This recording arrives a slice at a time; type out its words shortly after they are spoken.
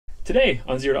Today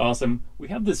on Zero to Awesome, we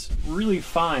have this really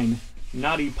fine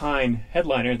Knotty Pine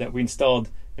headliner that we installed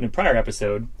in a prior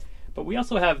episode, but we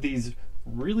also have these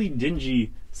really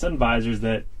dingy sun visors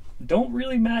that don't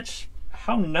really match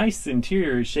how nice the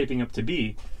interior is shaping up to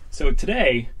be. So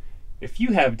today, if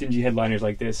you have dingy headliners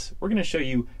like this, we're going to show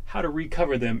you how to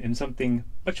recover them in something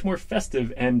much more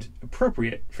festive and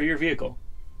appropriate for your vehicle.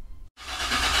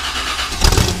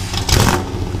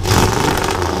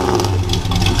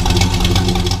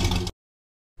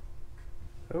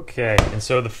 Okay, and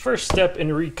so the first step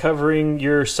in recovering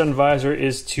your sun visor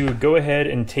is to go ahead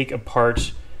and take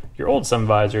apart your old sun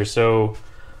visor. So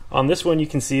on this one you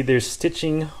can see there's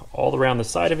stitching all around the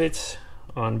side of it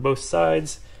on both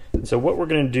sides. And so what we're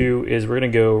going to do is we're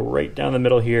going to go right down the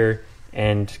middle here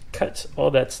and cut all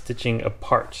that stitching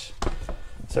apart.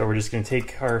 So we're just going to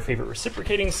take our favorite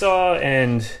reciprocating saw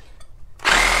and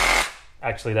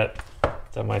actually that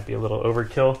might be a little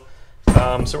overkill.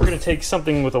 So we're going to take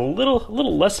something with a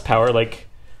little less power, like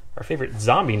our favorite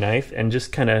zombie knife, and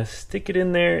just kind of stick it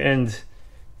in there. And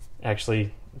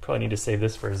actually, we probably need to save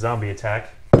this for a zombie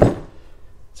attack.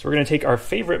 So we're going to take our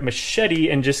favorite machete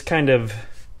and just kind of...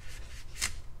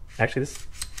 Actually,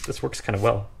 this works kind of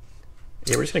well.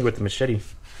 Yeah, we're just going to go with the machete.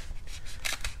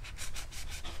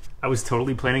 I was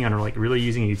totally planning on like really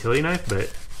using a utility knife,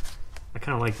 but I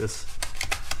kind of like this.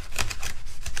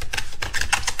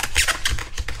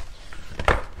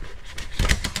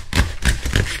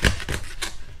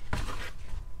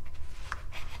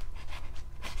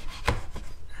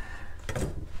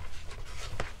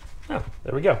 Oh,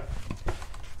 there we go.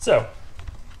 So,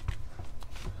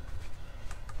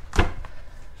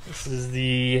 this is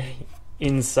the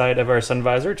inside of our sun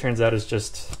visor. Turns out it's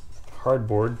just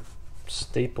hardboard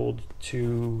stapled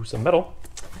to some metal.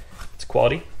 It's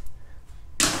quality.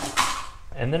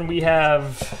 And then we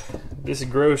have this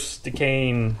gross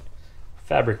decaying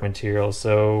fabric material.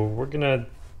 So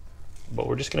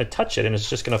we're just gonna touch it and it's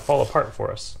just gonna fall apart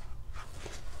for us.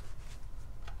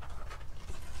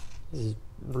 This is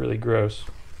really gross.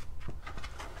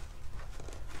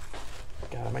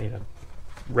 God, I might need a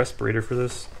respirator for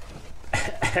this.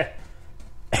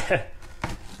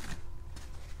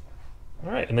 All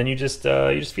right, and then you just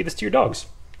feed this to your dogs.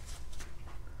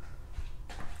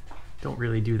 Don't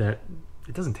really do that.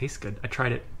 It doesn't taste good. I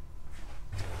tried it.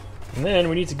 And then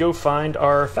we need to go find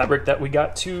our fabric that we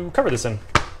got to cover this in.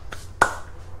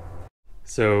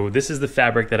 So this is the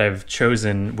fabric that I've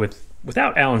chosen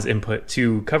without Alan's input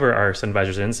to cover our sun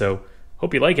visors in. So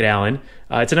hope you like it, Alan.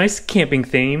 It's a nice camping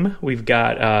theme. We've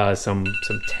got some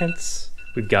tents.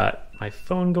 We've got my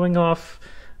phone going off.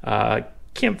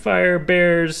 Campfire,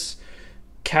 bears,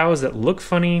 cows that look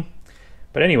funny.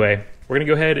 But anyway, we're gonna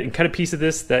go ahead and cut a piece of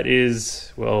this that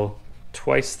is, well,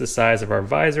 twice the size of our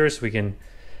visor, so we can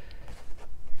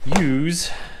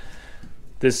use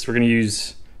this. We're gonna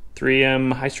use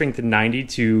 3M high strength 90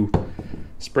 to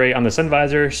spray on the sun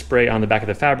visor, spray on the back of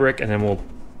the fabric, and then we'll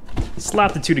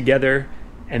slap the two together,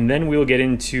 and then we'll get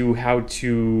into how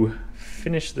to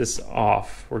finish this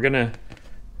off. We're gonna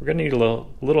need a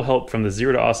little help from the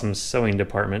Zero to Awesome sewing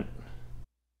department.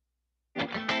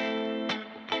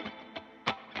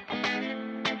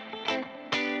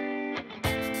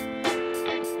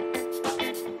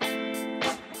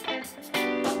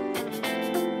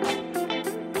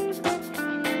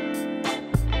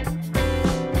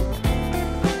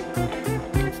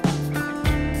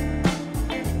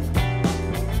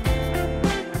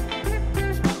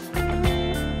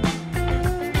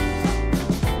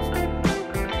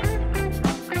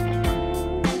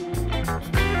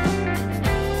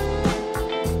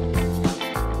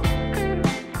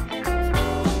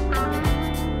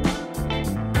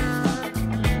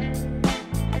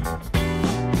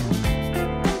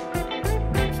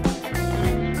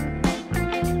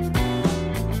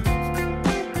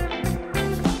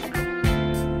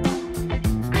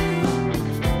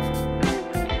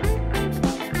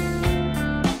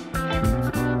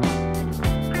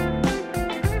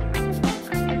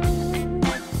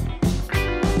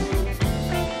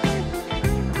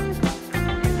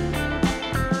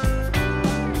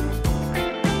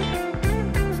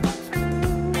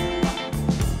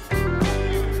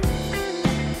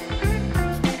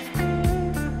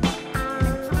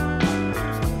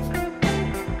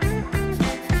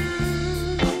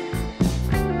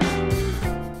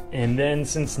 And then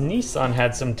since Nissan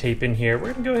had some tape in here,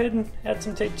 we're gonna go ahead and add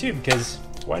some tape too, because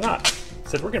why not?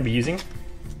 Said we're gonna be using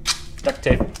duct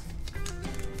tape.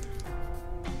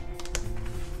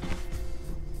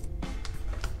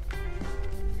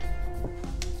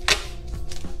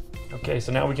 Okay,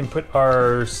 so now we can put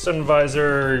our sun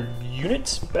visor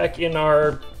unit back in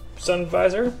our sun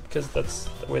visor because that's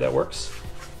the way that works.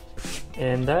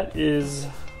 And that is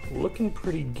looking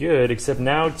pretty good, except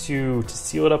now to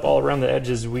seal it up all around the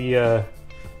edges, we're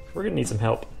gonna need some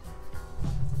help.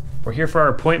 We're here for our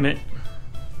appointment.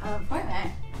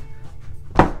 Appointment?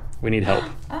 We need help.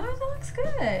 Oh, that looks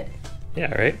good.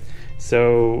 Yeah, right?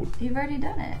 So... You've already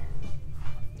done it.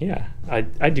 Yeah, I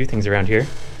do things around here.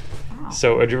 Wow.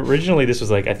 So originally this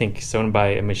was like, I think, sewn by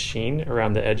a machine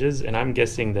around the edges, and I'm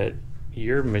guessing that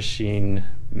your machine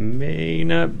may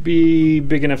not be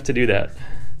big enough to do that.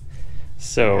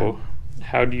 So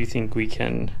how do you think we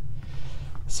can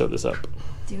sew this up?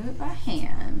 Do it by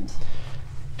hand.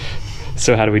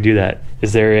 So how do we do that?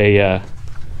 Is there a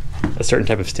certain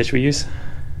type of stitch we use?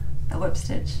 A whip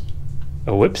stitch.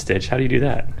 A whip stitch? How do you do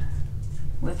that?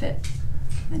 Whip it.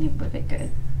 Then you whip it good.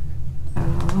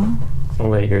 Oh. Oh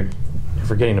wait, you're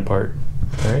forgetting a part.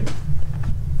 All right.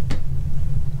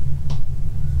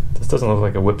 This doesn't look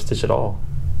like a whip stitch at all.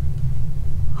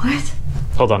 What?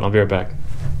 Hold on, I'll be right back.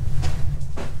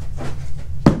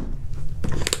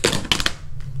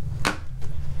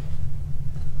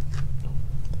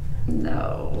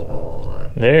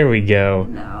 No. There we go.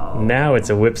 No. Now it's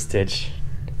a whip stitch.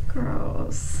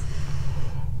 Gross.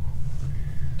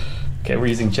 Okay, we're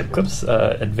using chip clips,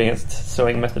 advanced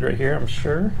sewing method right here, I'm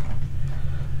sure.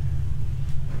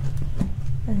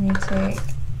 Then you take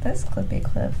this clippy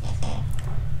clip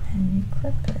and you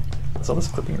clip it. Is all this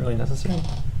clipping really necessary?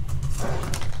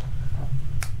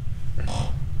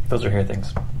 Those are hair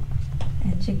things.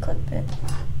 And you clip it.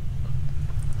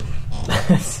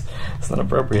 It's not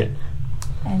appropriate.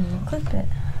 And you clip it.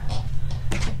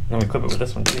 Then we clip it with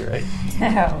this one too, right?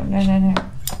 No.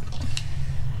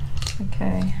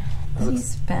 Okay. You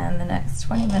spend the next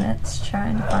 20 minutes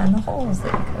trying to find the holes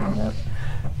that you covered up.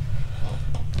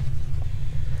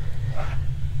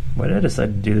 Why did I decide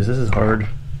to do this? This is hard.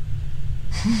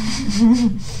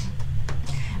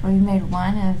 We made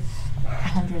one of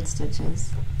 100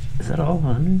 stitches. Is that all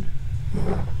 100?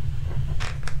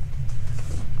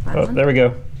 Oh, One? there we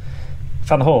go.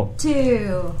 Found the hole.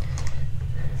 2.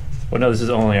 Well, no, this is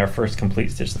only our first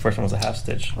complete stitch. The first one was a half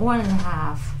stitch.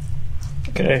 1.5.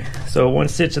 Okay, so one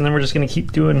stitch, and then we're just going to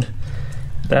keep doing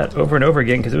that over and over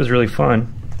again because it was really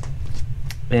fun.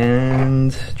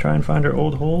 And try and find our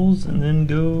old holes and then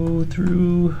go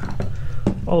through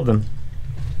all of them.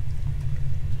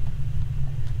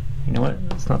 You know what?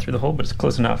 It's not through the hole, but it's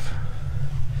close enough.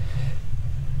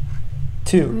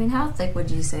 I mean, how thick would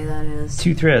you say that is?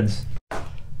 2 threads.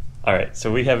 All right,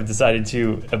 so we have decided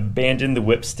to abandon the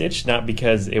whip stitch, not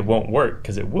because it won't work,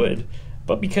 because it would,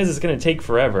 but because it's going to take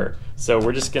forever. So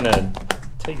we're just going to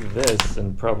take this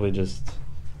and probably just...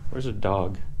 Where's your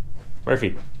dog?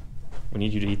 Murphy, we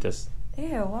need you to eat this. Ew,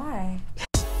 why?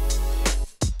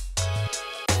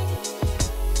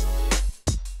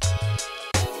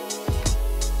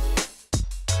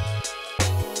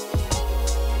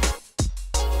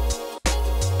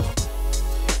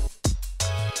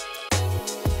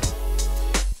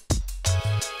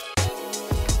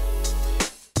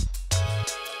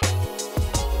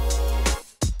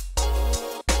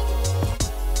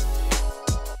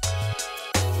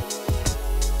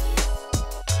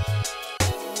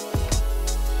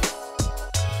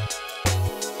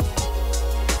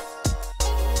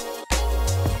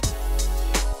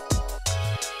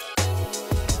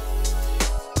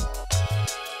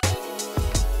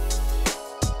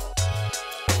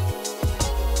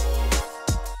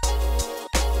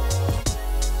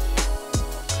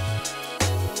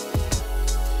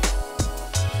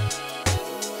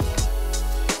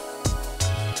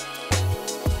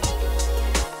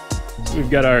 We've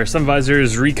got our sun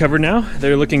visors recovered now.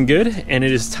 They're looking good, and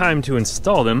it is time to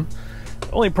install them.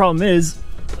 The only problem is,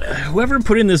 whoever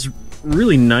put in this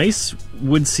really nice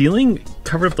wood ceiling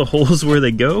covered up the holes where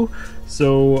they go.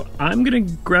 So I'm gonna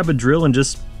grab a drill and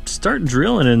just start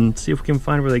drilling and see if we can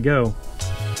find where they go.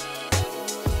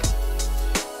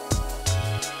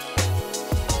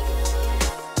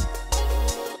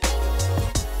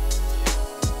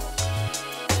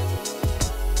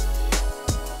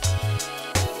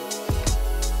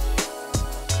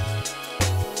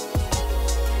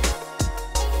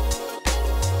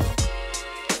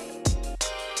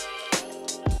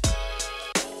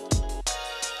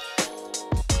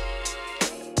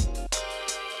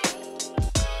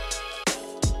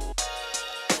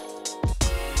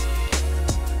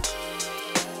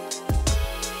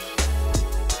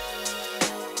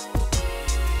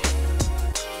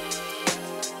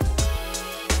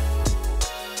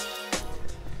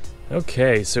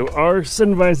 Okay, so our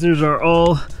sun visors are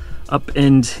all up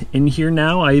and in here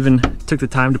now. I even took the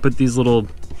time to put these little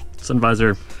sun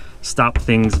visor stop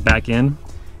things back in.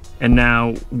 And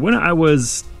now when I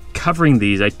was covering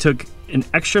these, I took an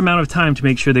extra amount of time to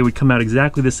make sure they would come out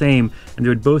exactly the same and they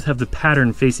would both have the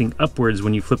pattern facing upwards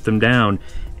when you flip them down.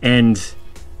 And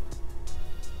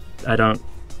I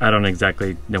don't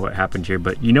exactly know what happened here,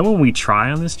 but you know when we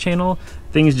try on this channel,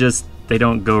 things just, they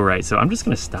don't go right. So I'm just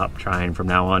gonna stop trying from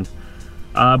now on.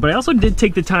 But I also did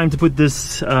take the time to put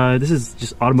this, this is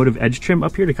just automotive edge trim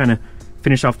up here to kind of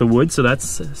finish off the wood, so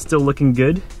that's still looking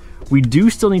good. We do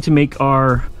still need to make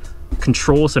our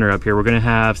control center up here. We're gonna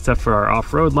have stuff for our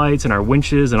off-road lights and our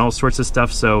winches and all sorts of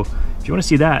stuff. So if you wanna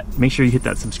see that, make sure you hit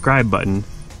that subscribe button.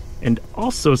 And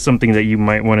also something that you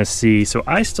might wanna see, so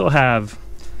I still have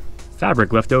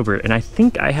fabric left over, and I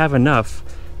think I have enough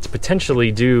to potentially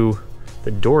do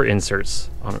the door inserts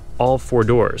on all 4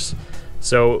 doors.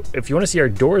 So if you wanna see our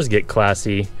doors get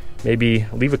classy, maybe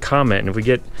leave a comment, and if we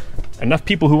get enough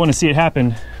people who wanna see it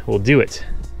happen, we'll do it.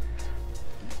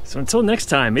 So until next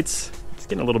time, it's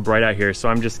getting a little bright out here, so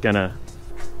I'm just gonna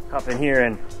hop in here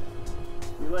and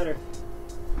see you later.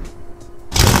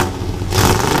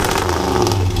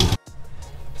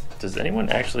 Does anyone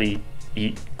actually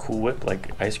eat Cool Whip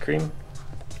like ice cream?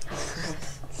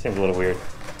 Seems a little weird.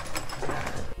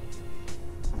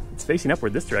 It's facing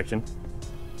upward this direction.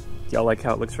 Do y'all like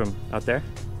how it looks from out there?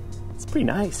 It's pretty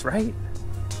nice, right?